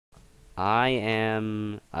I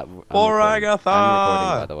am. I'm For recording. Agatha! I'm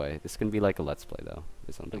recording, by the way. This can be like a let's play though,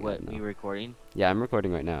 or something. What, we recording? Yeah, I'm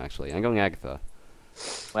recording right now. Actually, I'm going Agatha.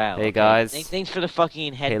 Wow. Hey okay. guys. Thanks for the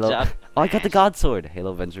fucking heads Halo. up. Oh, I got the God Sword.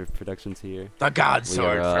 Halo Venture Productions here. The God We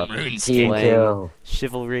are, Sword from Team RuneScape. playing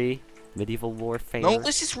Chivalry, Medieval Warfare. No,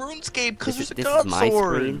 this is RuneScape because there's a this God is my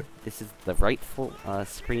Sword. screen. This is the rightful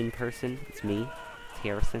screen person. It's me, it's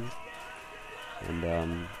Harrison.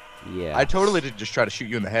 And yeah. I totally did just try to shoot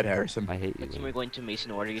you in the head, Harrison. I hate you. We're going to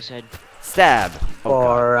Mason order, you said? Stab. Oh,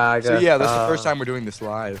 God. So yeah, this is the first time we're doing this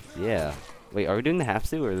live. Yeah. Wait, are we doing the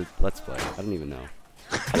half-su or the let's play? I don't even know.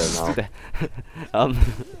 I don't know.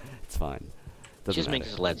 It's fine. Doesn't Just make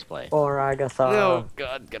matter. this let's play. Or Agatha. No,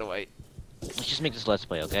 God, get away. Let's just make this let's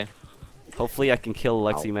play, okay? Hopefully I can kill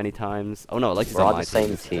Alexi many times. Oh no, Alexi's We're on on my the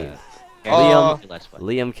same team. team. Here, Liam. let's play.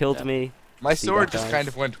 Liam killed Yeah. me. My See sword that, just guys? kind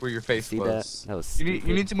of went where your face See was. that? That was You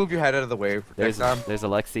stupid. need to move your head out of the way for next time. There's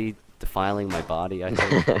Alexi defiling my body, I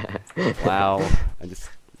think. Wow. I just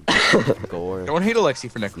gore. Don't hate Alexi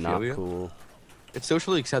for It's not necrophilia. cool. It's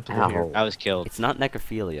socially acceptable here. Ow. I was killed. It's not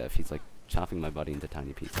necrophilia if he's like chopping my body into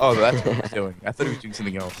tiny pieces. Oh, that's what he's doing. I thought he was doing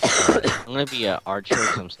something else. I'm gonna be a archer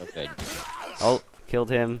because I'm so good. Oh, killed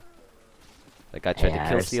him. That guy tried Yeah, to kill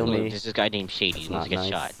there's steal Look, me. there's this guy named Shady It's who wants not to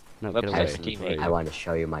get nice. shot. No, Whoops, get that's away. teammate. I want to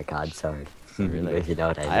show you my God Sword. Really? If you know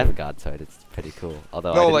what I mean. I have a God Sword. It's pretty cool.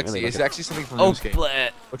 Although No, I didn't Alexi, really it's look at... actually something from Oh, RuneScape, bleh.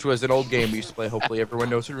 which was an old game we used to play. Hopefully everyone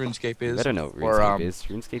knows what RuneScape is. Better know what Or, RuneScape is.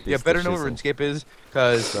 RuneScape is Yeah, better the know what shizzle. RuneScape is,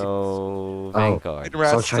 because So, Oh. Vanguard. Been around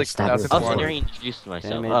Someone since tried like to stab me with a Oh, 2001. I already introduced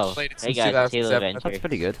myself. Damn it. Oh, Played it hey since guys, it's 2007. Halo That's Adventure.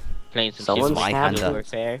 pretty good. Playing some Someone's Chivalry stabbed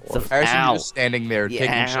Warfare. So, Harrison, ow. you're just standing there taking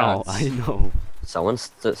Yeah, shots. I know. Someone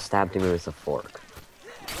stabbed me with a fork.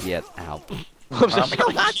 Yeah, ow.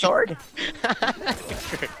 God sword.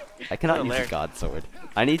 I cannot use Hilarious. a God Sword.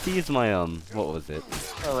 I need to use my, what was it?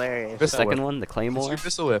 Hilarious. The Pistol second whip. one, the It's Claymore? your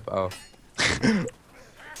pistol whip. Oh. Get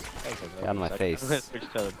out of my face. Switch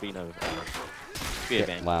to being a speed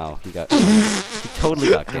advantage. Wow, he totally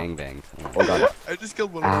got gangbanged. Oh my God. I just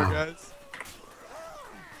killed one of Ow. our guys.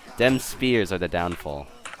 Them spears are the downfall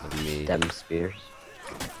of me. Dem spears.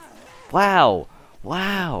 Wow!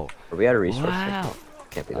 Wow! Are we out of resources? Wow!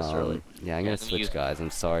 Can't be this early. Yeah, I'm Yeah, gonna let me switch, use- guys.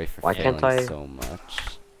 I'm sorry for Why failing can't I- so much.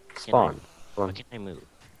 Spawn. Why Spawn. can't I move?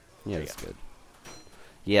 Yeah, There you that's good.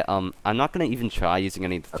 Yeah, I'm not gonna even try using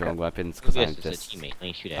any of the throwing weapons because Yes, I'm it's a just, teammate. Let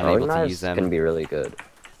me shoot I'm at able Throwing to knives use them. can be really good.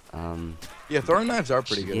 Yeah, throwing knives are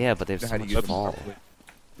pretty good. Yeah, but they have Know so how to much use them fall. properly.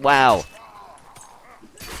 Wow!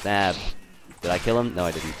 Stab. Did I kill him? No,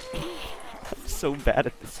 I didn't. I'm so bad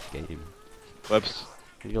at this game. Whoops.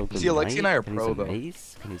 See, Alexi and I are Can he pro, use a though.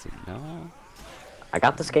 mace? Can he use a... No? I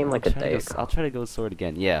got this game like a I'll try to day go- ago. I'll try to go sword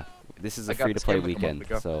again. Yeah, this is I a got this free-to-play game like a month weekend,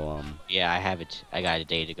 ago. so Yeah, I have it. I got a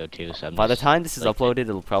day to go too, so I'm by the just time this is like- uploaded,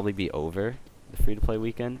 it'll probably be over. The free-to-play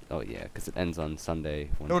weekend. Oh yeah, because it ends on Sunday.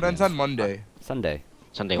 1 No, it ends PM. on Monday. Sunday.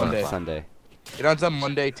 Sunday, Monday. 1 o'clock. Sunday. It ends on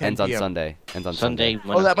Monday, 10 Ends on p.m. Sunday. Ends on Sunday, Sunday.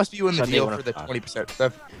 1 Oh, that must be you in the Sunday, deal 1 for the o'clock. 20%.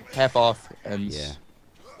 The half off ends. Yeah.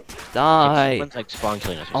 Die! Someone's like spawn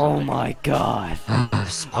killing us or Oh something. my God!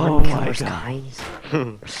 Spawn Oh my killers, God. guys.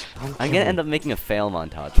 I'm gonna end up making a fail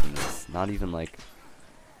montage from this. Not even like.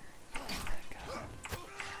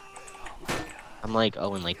 I'm like,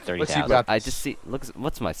 oh, in like Let's see, 30,000. got I this. just see. Look,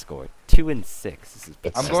 what's my score? 2 and 6. This is.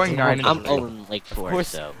 It's I'm going 9 and I'm 3. 0 in like 4, course.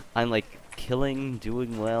 so. I'm like killing,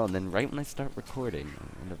 doing well, and then right when I start recording,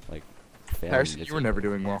 I end up like failing. Harrison, you were never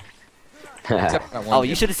miserably. doing well. Except that one Oh, you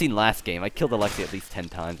game. should have seen last game. I killed Alexi at least 10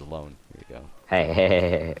 times alone. Here we go.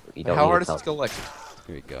 hey. You don't How need hard is help. this skill, Lexi?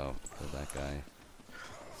 Here we go. Kill that guy.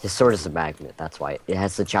 His sword is a magnet, that's why. It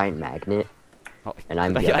has a giant magnet. Oh, And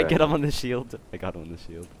I'm did the I other get end. him on the shield. I got him on the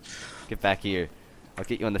shield. Get back here. I'll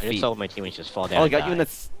get you on the I just feet. saw my teammates just fall down. Oh, I and got you in die.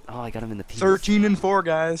 the. Oh, I got him in the piece. 13 and 4,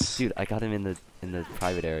 guys. Dude, I got him in the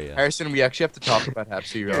private area. Harrison, we actually have to talk about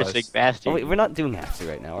Hapsu, you You're a realize. sick bastard. Oh wait, we're not doing Hapsu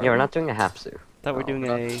right now. Are Yeah, we're we? not doing a Hapsu. Thought we're No, doing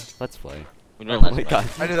we're a let's play. We're doing Oh let's my play. God.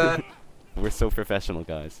 I knew that. We're so professional,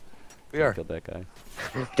 guys. We are. Killed that guy.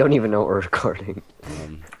 Don't even know what we're recording.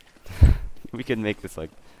 We could make this like.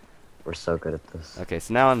 We're so good at this. Okay,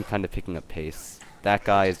 so now I'm kind of picking up pace. That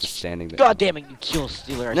guy is just standing there. God damn it, you kill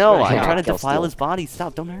stealer. I No, swear to I'm Yeah, trying to kill defile steal. his body.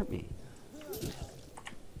 Stop! Don't hurt me.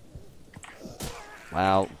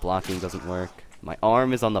 Wow, blocking doesn't work. My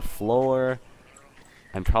arm is on the floor.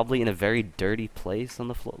 I'm probably in a very dirty place on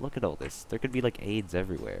the floor. Look at all this. There could be like AIDS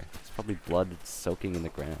everywhere. There's probably blood soaking in the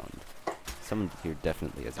ground. Someone here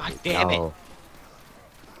definitely has a God AIDS. damn it. No.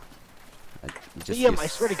 You just Liam, use- I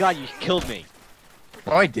swear to God, you killed me.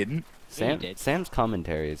 No, I didn't. Sam's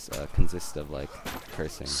commentaries consist of like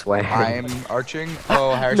cursing. Swear. I'm arching.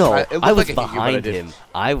 Oh, Harrison. No, it looked I was like I hit you, but I behind didn't. him.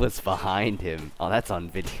 I was behind him. Oh, that's on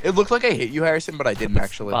video. It looked like I hit you, Harrison, but I didn't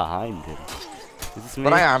actually. Behind him. Is this me?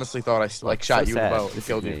 But I honestly thought I Look, like shot so you with a sad. bow This and is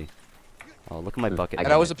killed you. me. Oh, look at my bucket. And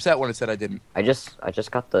I was upset when it said I didn't. I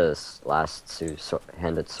just got this last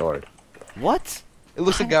handed sword. What? It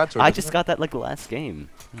looks like God's sword. I doesn't just it? got that like the last game.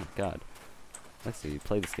 Oh my god. Let's see. You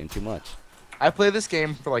play this game too much. I played this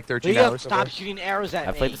game for like 13 Liam, hours. stop okay? shooting arrows at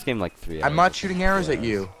I me. played this game like 3 hours. I'm not I shooting think, arrows 4 at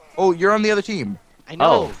you. Oh, you're on the other team. I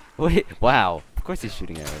know. Oh, wait. Wow. Of course he's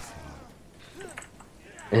shooting arrows.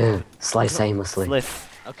 Slice aimlessly.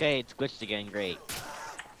 Sliff. Okay, it's glitched again. Great.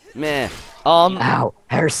 Meh. Ow,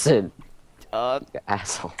 Harrison. You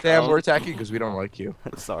Asshole. Sam, we're attacking because we don't like you.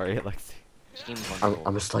 sorry, Alexi. This game's I'm wonderful.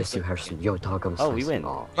 gonna slice you, Harrison. Yo, dog, I'm Oh, slicing. we win.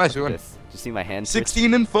 Oh. Nice, we win. Did you see my hand? switch?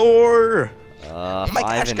 16 and 4. Uh, my 5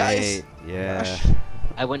 gosh, and guys. 8. Yeah. Gosh.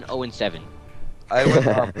 I went 0 and 7. I went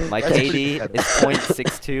My That's pretty KD good. is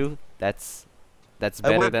 .62. That's I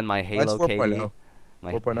better went- than my Halo Mine's KD. 4.0.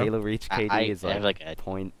 My 4.0. Halo Reach KD I is have like, like a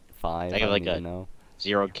 .5. I have don't like even a- know.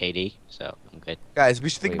 0 KD, so I'm good. Guys, we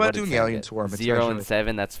should think Wait, about what did doing Sam Alien get? Swarm. 0 and especially.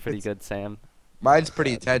 7. That's pretty It's- good, Sam. Mine's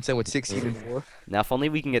pretty intense. I went 16 and 4. Now, if only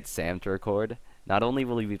we can get Sam to record. Not only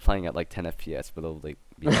will he be playing at like 10 FPS, but it'll like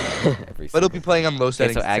be playing every. But he'll be single playing on low Okay,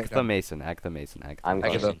 settings. so at the same Agatha time. Mason, Agatha Mason, Agatha. I'm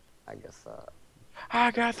Mason. Agatha. I guess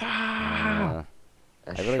Agatha. Uh,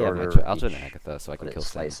 a I really have no shorter I'll join reach, Agatha so I can but kill it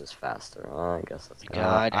Sam. slices faster. Oh, I guess that's good. God,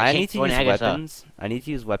 I I can't need to join use Agatha. weapons. I need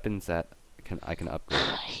to use weapons that I can upgrade.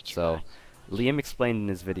 I hate you So, guys. Liam explained in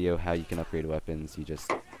his video how you can upgrade weapons. You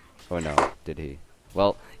just, or no, did he?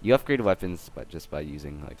 Well, you upgrade weapons, but just by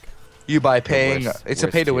using like. You by the paying. worst- It's a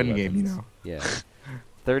worst pay to tier win game, you weapons. know. Yeah.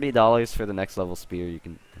 $30 for the next level spear. You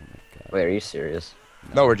can. Oh my god. Wait, are you serious?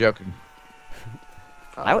 No, we're joking.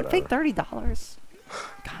 Oh, I would pay whatever. $30.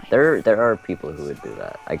 God. There are people who would do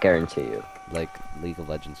that. I guarantee you. Like League of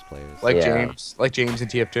Legends players. Like Yeah. James in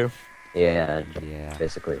TF2. Yeah, Yeah.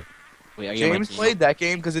 basically. Wait, are you on my James team? played that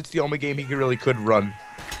game because it's the only game he really could run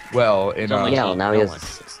well in. It's only- Yeah, well, now he no has. one. a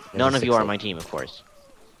six- he has None a of you are on 6-8. my team, of course.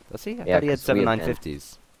 Does he? I Yeah, thought he had 'cause we seven have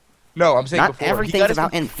 950s. No, I'm saying Not before. He everything's got his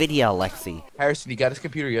about Nvidia, Lexi. Harrison, he got his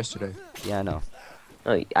computer yesterday. Yeah, I know.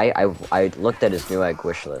 No, I looked at his new egg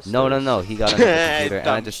wish list. No, It no, was- no. He got another computer, and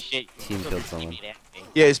I Dumb just shit. team killed someone.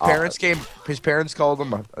 Yeah, his Oh. parents came. His parents called him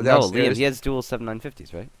No, downstairs. Liam, he has dual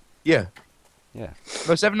 7950s, right? Yeah. Yeah.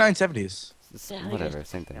 No, 7970s. It's Yeah, he whatever,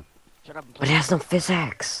 same thing. Shut up and But play. he has no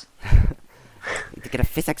physics. Need to get a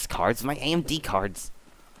physics cards, my AMD cards.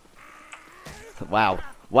 Wow.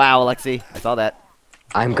 Wow, Alexi. I saw that.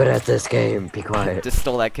 I'm good at this game. Be quiet. Just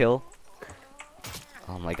stole that kill.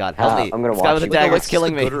 Oh my god, help me. I'm gonna This guy watch with you. a dagger is Alexis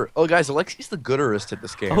killing the me. gooder- Oh, guys, Alexi's the gooderist at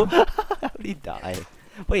this game. Oh, how did he die?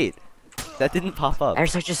 Wait, that didn't pop up. I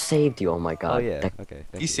just saved you. Oh my god. Oh yeah, That- okay.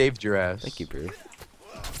 Thank He you. saved your ass. Thank you, Bruce.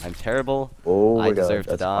 I'm terrible. oh my I god. deserve to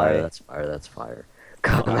that's die. Fire, that's fire. That's fire.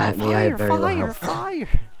 Come at me. I have very little health. fire.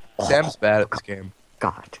 Sam's bad at this game.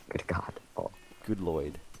 God. Good God. Oh. Good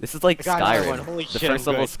lord. This is like I got another one. Skyrim. Holy The shit, first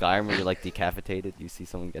I'm level good. of Skyrim where you're like decapitated. You see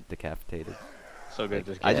someone get decapitated. So good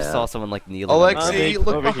this I game. just Yeah. saw someone like kneeling. on the Alexi, ground.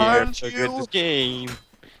 look Over behind here. So you. good this game.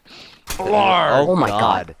 Blarg. Oh my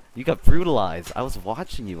god. God. You got brutalized. I was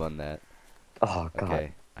watching you on that. Oh god.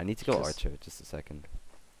 Okay. I need to go Just- Archer. Just a second.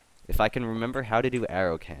 If I can remember how to do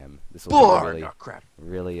arrow cam, this will Blarg. be really, Oh, crap.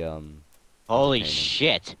 really Holy entertaining.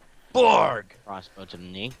 shit. Blarg. Crossbow to the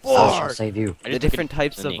knee. I shall Blarg. save you. I The just took different it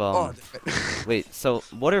types to the of knee. Oh, Wait, so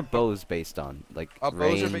what are bows based on? Like bows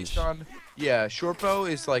range? are based on. Yeah, short bow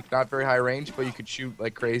is like not very high range, but you could shoot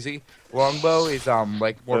like crazy. Long bow is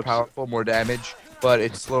like more Oops. powerful, more damage, but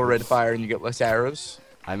it's slower rate of fire and you get less arrows.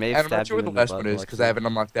 I may And have I'm not stabbed sure you what in the last one butt, is because Alexi. I haven't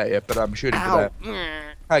unlocked that yet, but I'm shooting Ow. for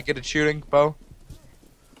that. Hi, get it shooting, bow.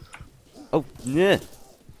 Oh, yeah.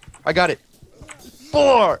 I got it.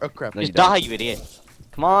 Blarg. Oh crap. No, you Just don't. die, you idiot.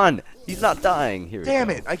 Come on. He's not dying. Here we Damn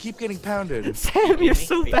go. it! I keep getting pounded. Sam, you're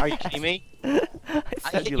so Are you bad. kidding me? I I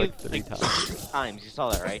stabbed hit you like 3 times. 3 times. You saw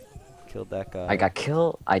that, right? Killed that guy. I got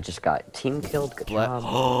killed. I just got team killed. Good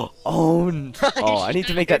job. Owned. Oh, I need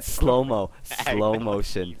to make that slow-mo. I Slow know.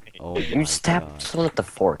 motion. Oh my You stabbed God. someone with the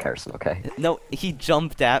fork, Harrison. Okay. No, he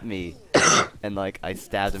jumped at me. And like, I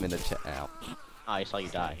stabbed him in the chest. Ow. Oh, I saw you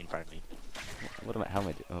die in front of me. What am I, how am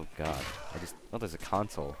I doing? Oh god. Oh, there's a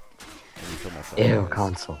console. Let me kill myself. Ew, anyways.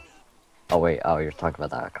 console. Oh wait. Oh, you're talking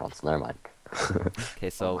about that console. Never mind. Okay, Oh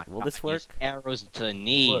so my will God, this work? use Arrows to the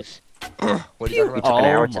knees. What are you talking You about? took an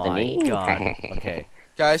arrow Oh to the my knee. god. Okay.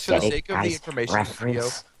 Guys, for the Get it, sake of the guys? information in this video,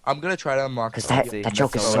 Reference. I'm gonna try to unlock. Because the that, See, that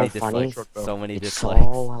joke is so so many funny. dislikes. So many It's dislikes.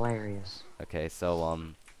 so hilarious. Okay, so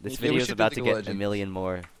this Yeah, we video is should do about to League of get a Legends. million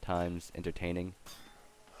more times entertaining.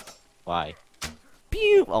 Why?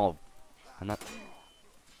 Pew! Oh, I'm not.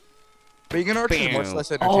 Being an archer is much Bam.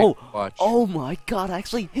 less entertaining to watch. Oh my God! I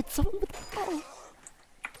actually hit someone with. Oh.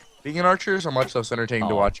 Being an archer is much less entertaining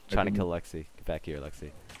to Oh, watch. trying to kill Lexi. Get back here,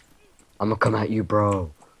 Lexi. I'm gonna come at you,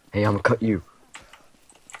 bro. Hey, I'm gonna cut you.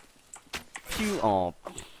 Pew! Oh,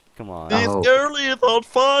 come on. This Oh. girl is on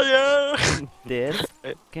fire! This.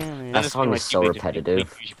 That song is so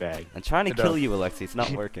repetitive. I'm trying to It kill does. you, Alexi. It's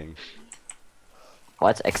not working.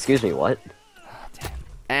 What? Excuse me, what?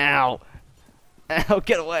 Ow! Ow!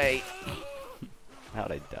 Get away!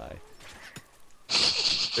 How'd I die?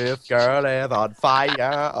 This girl is on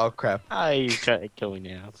fire. Oh crap. How you trying to kill me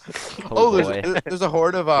now? Oh, boy. there's a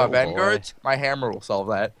horde of Oh, vanguards. My hammer will solve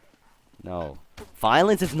that. No.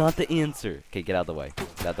 Violence is not the answer. Okay, get out of the way.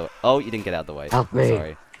 Get out the way. Oh, you didn't get out of the way. Help me.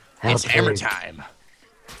 Sorry. Help It's hammer me. time.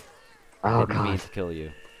 Oh Didn't mean god. to kill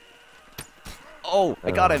you. Oh, I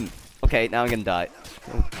got him. Okay, now I'm gonna die.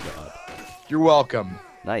 Oh God. You're welcome.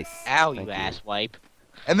 Nice. Ow, Thank you asswipe.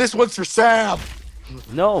 And this one's for Sam.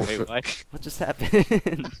 No. Wait, what? What just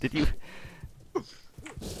happened? Did you?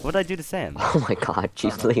 What did I do to Sam? Oh my god,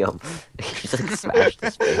 jeez, Liam. He's like smashed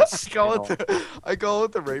his face. I call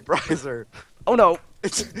it the raperizer. Oh no.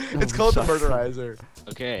 It's called the Shut up. murderizer.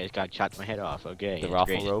 Okay, it got shot my head off. Okay, The it's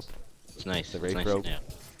raffle great. rope. It's nice. The It's rape nice rope. now.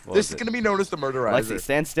 What This was is it? gonna be known as the murderizer. Lexi,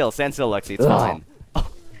 stand still, Lexi. It's Ugh. fine.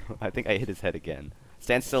 Oh, I think I hit his head again.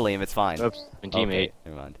 Stand still, Liam. It's fine. Oops, my Okay, teammate.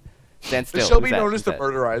 never mind. Stand still. This shall Who's be that? known as Who's the that?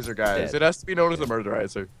 murderizer, guys. Dead. It has to be known as the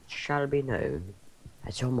murderizer. Shall be known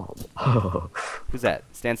as your mom. Who's that?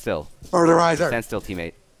 Stand still. Murderizer. Stand still,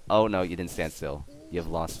 teammate. Oh no, you didn't stand still. You have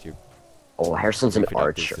lost your. Oh, Harrison's an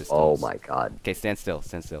Reproductive archer. systems. Oh my god. Okay, stand still.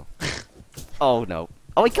 Stand still. Oh no.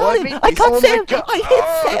 Oh, I Oh, got him! made I base- got oh my Sam! God. I I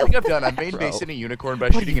hit Sam! think I've done. I made Bro. base in a unicorn by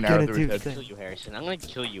What are shooting you an arrow gonna through do, his head. Sam? Kill you, Harrison. I'm gonna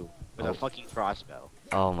kill you with Oh. a fucking crossbow.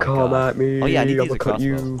 Oh my Come god. at me. Oh, yeah, I need to I'm use a gonna cut crossbow.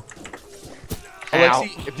 you.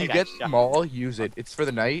 Alexi, if I you got get shot. them all, use it. It's for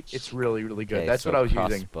the night. It's really, really good. Okay, That's so what I was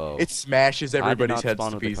using. crossbow. It smashes I did everybody's not heads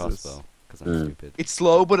spawn to with the pieces. crossbow, 'cause I'm Mm. stupid. It's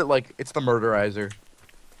slow, but it's the murderizer.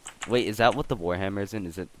 Wait, is that what the Warhammer's in?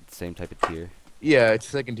 Is it the same type of tier? Yeah, it's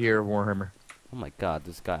second tier of Warhammer. Oh my god,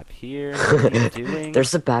 this guy up here. What are you doing?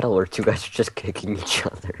 There's a battle where two guys are just kicking each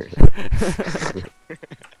other.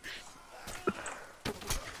 Did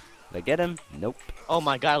I get him? Nope. Oh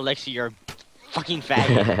my god, Alexi, you're a fucking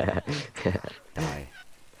faggot. Die.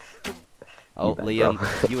 Oh, bet, Liam,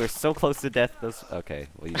 bro. you were so close to death. Those. Okay.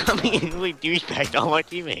 Well, you I mean, we douchebag all my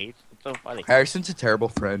teammates. It's so funny. Harrison's a terrible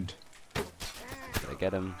friend. Did I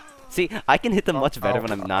get him? See, I can hit them much better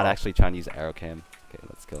when I'm not actually trying to use arrow cam. Okay,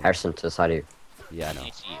 let's go. Harrison, to the side of you. Yeah, I know.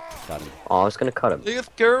 Can't see you. Got him. Oh, I was gonna cut him. This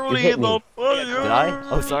girl You hit me. fire. Did I?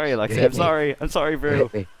 Oh, sorry, Alexi. hit I'm me. sorry. I'm sorry, You bro.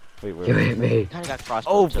 hit me. Wait, where? You hit me. Kinda got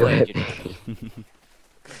crossbow. Oh, so boy. I You did hit it. me.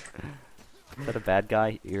 Is that a bad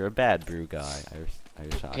guy? You're a bad brew guy.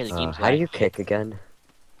 Irish shots. Okay, the game's How do you back. kick again?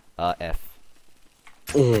 F.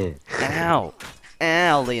 Eh. Ow!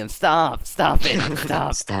 Ow, Liam, stop! Stop it!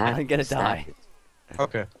 Stop! Stab, I'm gonna stab. die.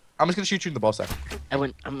 Okay. I'm just gonna shoot you in the ball sack.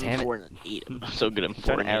 I'm Damn it. 4 and 8. I'm so good. I'm I'm 4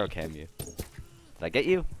 trying and to arrow 8. cam you. Did I get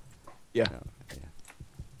you? Yeah. No,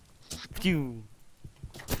 yeah. Phew.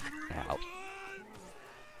 Ow.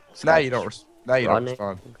 Now you don't. Now you don't Running.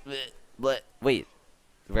 respond. What? Wait.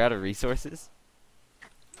 We're out of resources?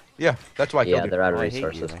 Yeah, that's why I Yeah, killed you. they're out of Oh, I hate you.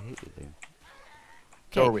 resources. I hate you, dude.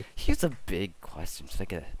 So are Okay, we. here's a big question. It's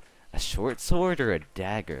like a short sword or a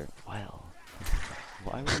dagger? Well,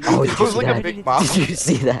 why would Oh, It did you was see like a that? big mom. Did you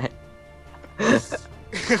see that?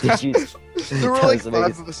 Did you? There were That like was 5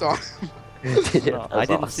 amazing. of the song. No, I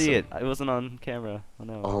didn't see it. I wasn't on camera. Oh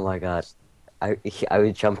no. Oh my god. I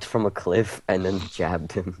jumped from a cliff and then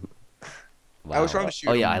jabbed him. I was Wow. trying to shoot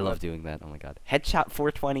Oh yeah, him, I but- love doing that. Oh my god. Headshot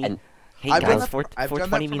 420. And hey I've done guys, that- 4, I've done that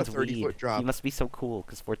 420 from a means 30-foot lead. drop. You must be so cool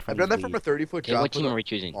because 420 I've done that is from a lead. 30-foot Okay, drop. what team with are a we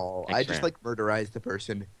choosing? ball. Next I just round. like murderized the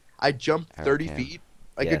person. I jumped Arrow 30 cam. feet.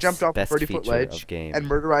 Like I Yes, jumped off a best 30-foot feature ledge of game. and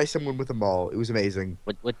murderized someone with a maul. It was amazing.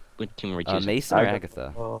 What team are we choosing? Mason or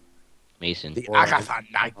Agatha. Agatha? Mason. The Or- Agatha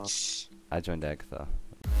Knights. I joined Agatha.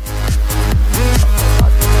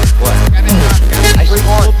 What? I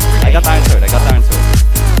spawned. I got the iron sword. I got the iron sword.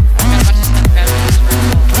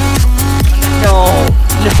 No!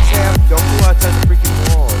 Sam, don't go outside the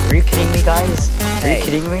freaking wall. Are you kidding me, guys? Are Hey. you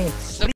kidding me?